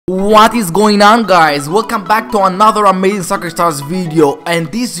What is going on, guys? Welcome back to another amazing Soccer Stars video. And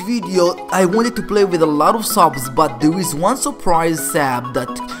this video I wanted to play with a lot of subs, but there is one surprise sub that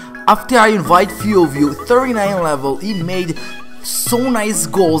after I invite few of you, 39 level, he made so nice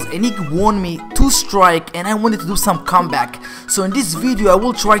goals and he won me 2 strike, and I wanted to do some comeback. So in this video I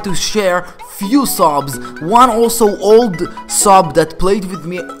will try to share few subs, one also old sub that played with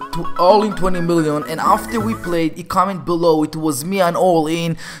me to all in 20 million, and after we played he comment below it was me and all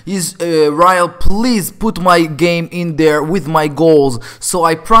in. He's Ryle, please put my game in there with my goals. So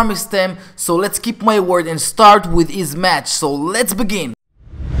I promised them, so let's keep my word and start with his match. So let's begin.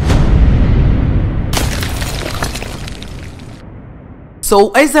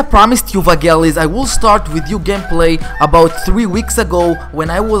 So as I promised you Vagelis, I will start with you gameplay. About 3 weeks ago when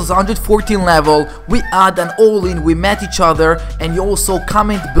I was 114 level, we had an all-in, we met each other, and you also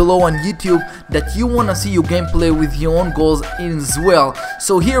comment below on YouTube that you wanna see your gameplay with your own goals in as well.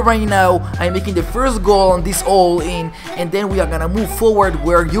 So here right now I'm making the first goal on this all-in, and then we are gonna move forward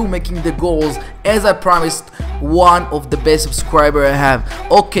where you making the goals as I promised. One of the best subscriber I have.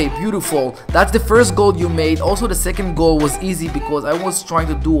 Okay, beautiful. That's the first goal you made. Also the second goal was easy because I was trying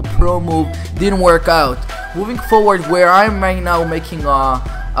to do a pro move, didn't work out. Moving forward where I'm right now making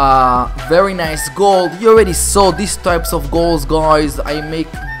a very nice goal. You already saw these types of goals, guys. I make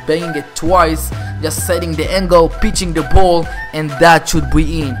banging it twice, just setting the angle, pitching the ball, and that should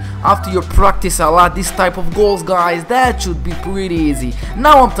be in. After you practice a lot this type of goals, guys, that should be pretty easy.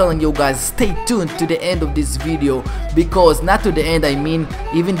 Now I'm telling you guys, stay tuned to the end of this video, because not to the end, I mean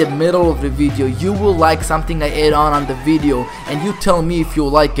even the middle of the video, you will like something I add on the video, and you tell me if you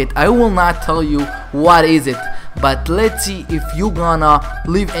like it. I will not tell you what is it, but let's see if you gonna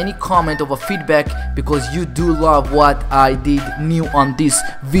leave any comment of a feedback, because you do love what I did new on this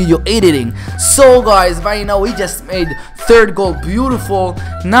video editing. So guys, right now he just made third goal, beautiful.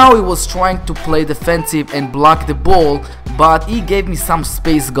 Now he was trying to play defensive and block the ball, but he gave me some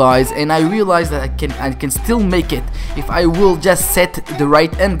space, guys, and I realized that I can still make it if I will just set the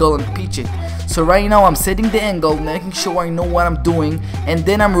right angle and pitch it. So right now I'm setting the angle, making sure I know what I'm doing, and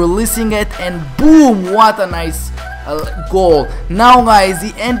then I'm releasing it, and boom, what a nice goal. Now guys,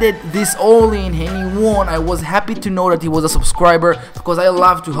 he ended this all in and he won. I was happy to know that he was a subscriber, because I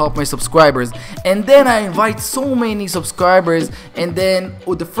love to help my subscribers. And then I invite so many subscribers, and then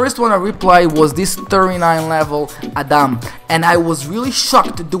the first one I replied was this 39 level Adam, and I was really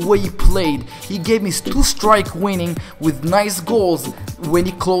shocked the way he played. He gave me 2 strike winning with nice goals when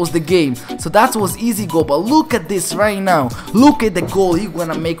he closed the game. So that was easy goal, but look at this right now. Look at the goal he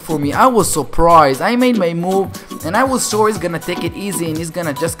gonna make for me. I was surprised. I made my move and I was sure he's gonna take it easy and he's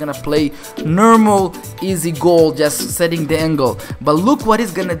gonna play normal easy goal, just setting the angle. But look what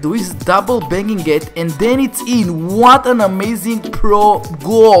he's gonna do. He's double banging it and then it's in. What an amazing pro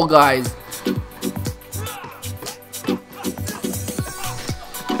goal, guys.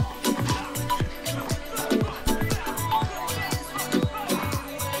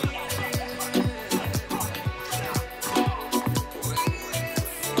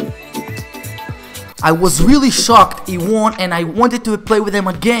 I was really shocked he won, and I wanted to play with him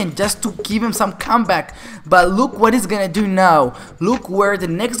again just to give him some comeback. But look what he's gonna do now. Look where the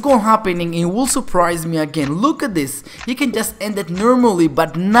next goal happening, he will surprise me again. Look at this. He can just end it normally,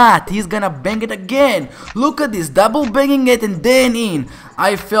 but not. He's gonna bang it again. Look at this, double banging it and then in.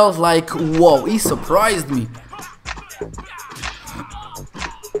 I felt like, whoa, he surprised me.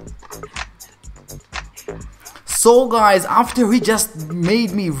 So guys, after he just made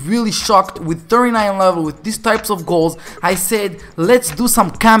me really shocked with 39 level with these types of goals, I said let's do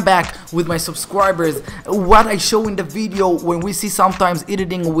some comeback with my subscribers. What I show in the video when we see sometimes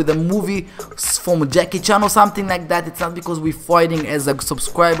editing with a movie from Jackie Chan or something like that, it's not because we're fighting as a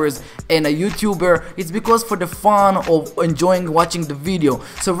subscribers and a YouTuber, it's because for the fun of enjoying watching the video.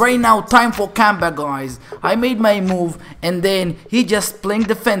 So right now, time for comeback, guys. I made my move and then he just playing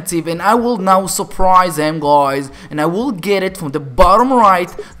defensive, and I will now surprise him, guys, and I will get it from the bottom right,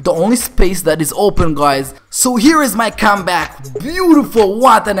 the only space that is open, guys. So here is my comeback. Beautiful.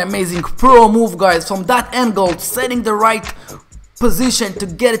 What an amazing pro move, guys, from that angle, setting the right position to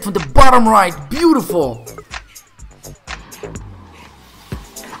get it from the bottom right. Beautiful.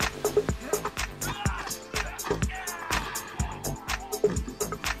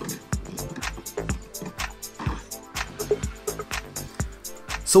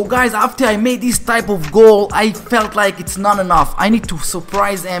 So guys, after I made this type of goal, I felt like it's not enough. I need to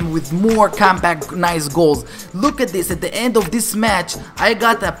surprise them with more comeback nice goals. Look at this, at the end of this match, I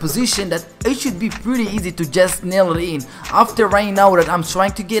got a position that it should be pretty easy to just nail it in. After right now that I'm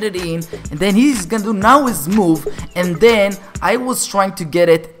trying to get it in, and then he's gonna do now his move, and then I was trying to get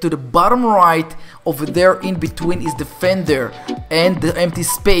it to the bottom right. Over there in between is defender and the empty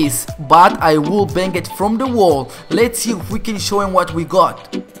space, but I will bang it from the wall. Let's see if we can show him what we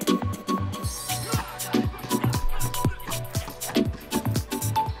got.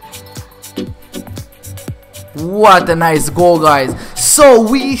 What a nice goal, guys. So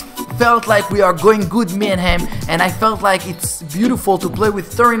we felt like we are going good, me and him, and I felt like it's beautiful to play with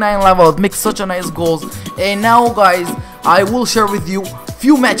 39 level. It makes such a nice goals. And now, guys, I will share with you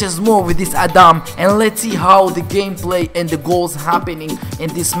few matches more with this Adam, and let's see how the gameplay and the goals happening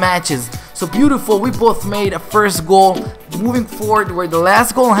in these matches. So beautiful, we both made a first goal. Moving forward, where the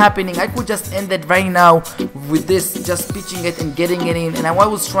last goal happening, I could just end it right now with this, just pitching it and getting it in. And I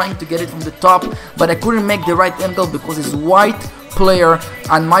was trying to get it from the top, but I couldn't make the right angle because his white player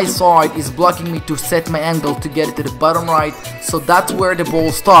on my side is blocking me to set my angle to get it to the bottom right. So that's where the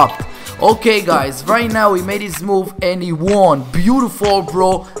ball stopped. Okay, guys, right now he made his move and he won. Beautiful,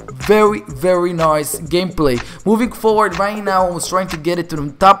 bro. Very nice gameplay. Moving forward, right now I was trying to get it to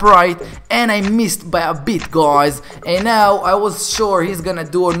the top right and I missed by a bit, guys. And now I was sure he's gonna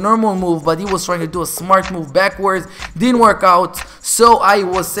do a normal move, but he was trying to do a smart move backwards. Didn't work out. So I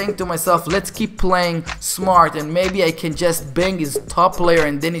was saying to myself, let's keep playing smart and maybe I can just bang his top player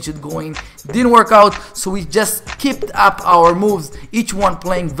and then it should go in. Didn't work out, so we just kept up our moves, each one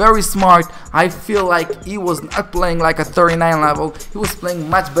playing very smart. I feel like he was not playing like a 39 level, he was playing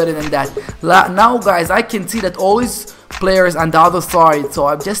much better than that. Now, guys, I can see that all his players on the other side, so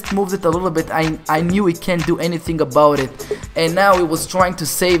I just moved it a little bit. I knew he can't do anything about it, and now he was trying to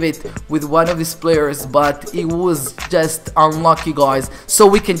save it with one of his players, but he was just unlucky, guys. So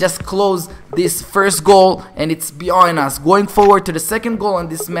we can just close this first goal and it's behind us. Going forward to the second goal in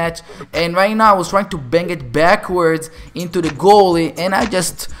this match, and right now I was trying to bang it backwards into the goalie and I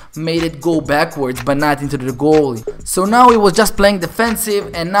just made it go backwards but not into the goalie. So now he was just playing defensive,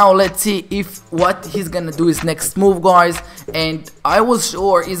 and now let's see if what he's gonna do his next move, guys. And I was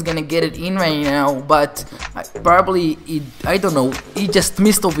sure he's gonna get it in right now, but I don't know, he just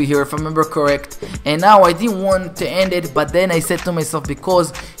missed over here if I remember correct. And now I didn't want to end it, but then I said to myself,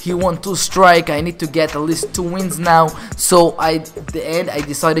 because he won 2 strike, I need to get at least 2 wins now. So at the end I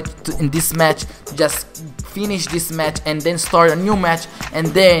decided to, in this match, just finish this match and then start a new match, and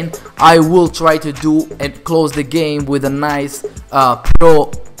then I will try to do and close the game with a nice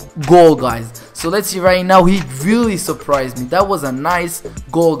pro goal, guys. So let's see right now, he really surprised me. That was a nice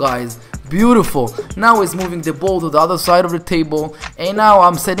goal, guys. Beautiful. Now he's moving the ball to the other side of the table, and now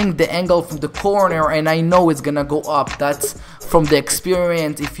I'm setting the angle from the corner and I know it's gonna go up. That's from the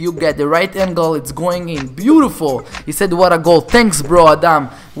experience. If you get the right angle, it's going in. Beautiful. He said what a goal. Thanks, bro, Adam.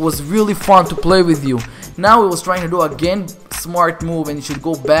 It was really fun to play with you. Now he was trying to do again smart move and he should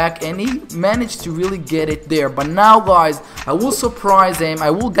go back, and he managed to really get it there. But now, guys, I will surprise him. I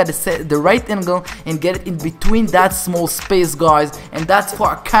will get the right angle and get it in between that small space, guys, and that's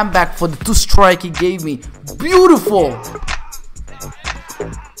for a comeback for the 2 strike he gave me. Beautiful.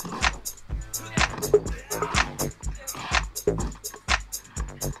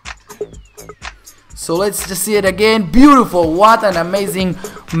 So let's just see it again. Beautiful. What an amazing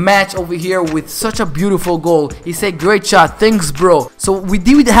match over here with such a beautiful goal. He said great shot, thanks, bro. So we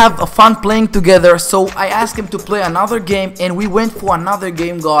did have a fun playing together, so I asked him to play another game and we went for another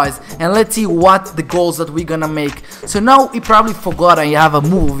game, guys, and let's see what the goals that we're gonna make. So now he probably forgot I have a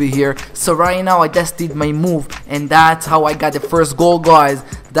move over here, so right now I just did my move and that's how I got the first goal, guys.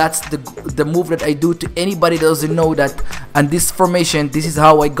 That's the move that I do to anybody that doesn't know that. And this formation, this is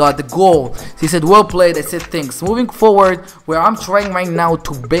how I got the goal. He said well played. I said thanks. Moving forward, where I'm trying right now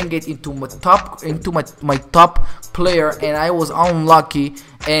to bang it into my top player, and I was unlucky,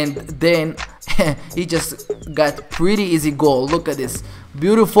 and then he just got pretty easy goal. Look at this.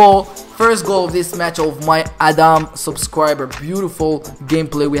 Beautiful first goal of this match of my Adam subscriber. Beautiful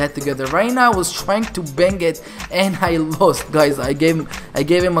gameplay we had together. Right now I was trying to bang it and I lost, guys. I gave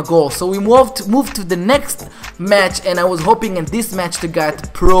him a goal. So we moved to the next match, and I was hoping in this match to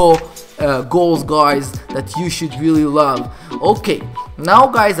get pro goals, guys, that you should really love. Okay, now,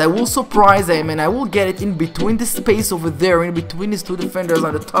 guys, I will surprise him and I will get it in between the space over there, in between these 2 defenders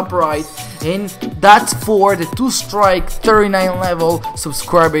on the top right, and that's for the 2 strike 39 level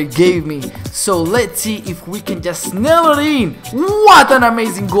subscriber gave me. So let's see if we can just nail it in. What an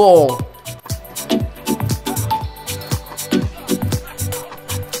amazing goal.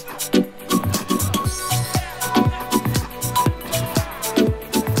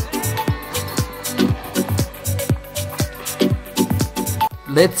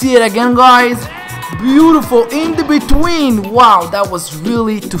 Let's see it again, guys. Beautiful in the between. Wow, that was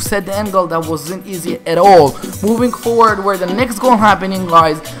really, to set the angle, that wasn't easy at all. Moving forward, where the next goal happening,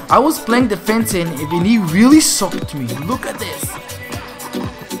 guys, I was playing defensive and he really sucked me. Look at this.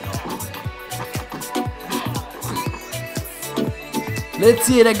 Let's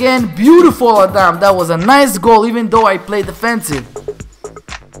see it again. Beautiful, Adam. That was a nice goal, even though I played defensive.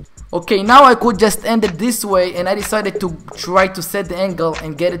 Okay, now I could just end it this way, and I decided to try to set the angle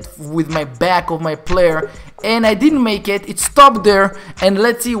and get it with my back of my player, and I didn't make it. It stopped there, and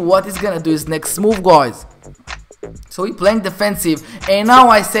let's see what he's gonna do his next move, guys. So he playing defensive, and now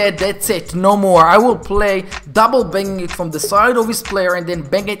I said that's it, no more. I will play double banging it from the side of his player and then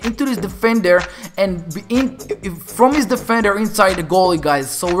bang it into his defender and from his defender inside the goalie,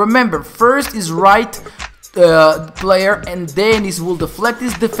 guys. So remember, first is right player and then he will deflect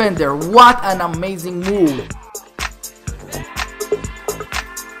his defender. What an amazing move.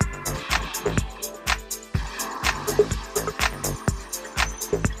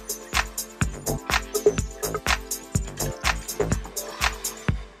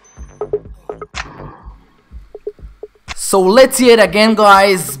 So let's see it again,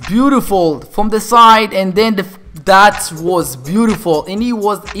 guys. Beautiful from the side, and then that was beautiful, and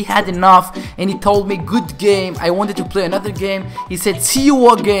he had enough, and he told me good game. I wanted to play another game. He said see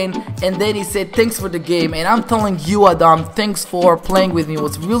you again, and then he said thanks for the game. And I'm telling you, Adam, thanks for playing with me. It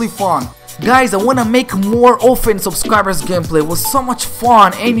was really fun. Guys, I want to make more often subscribers gameplay. It was so much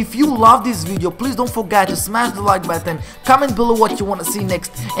fun, and if you love this video, please don't forget to smash the like button, comment below what you want to see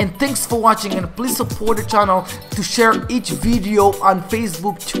next, and thanks for watching, and please support the channel to share each video on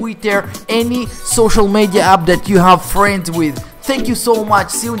Facebook, Twitter, any social media app that you have friends with. Thank you so much.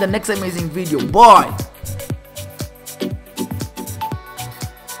 See you in the next amazing video. Bye.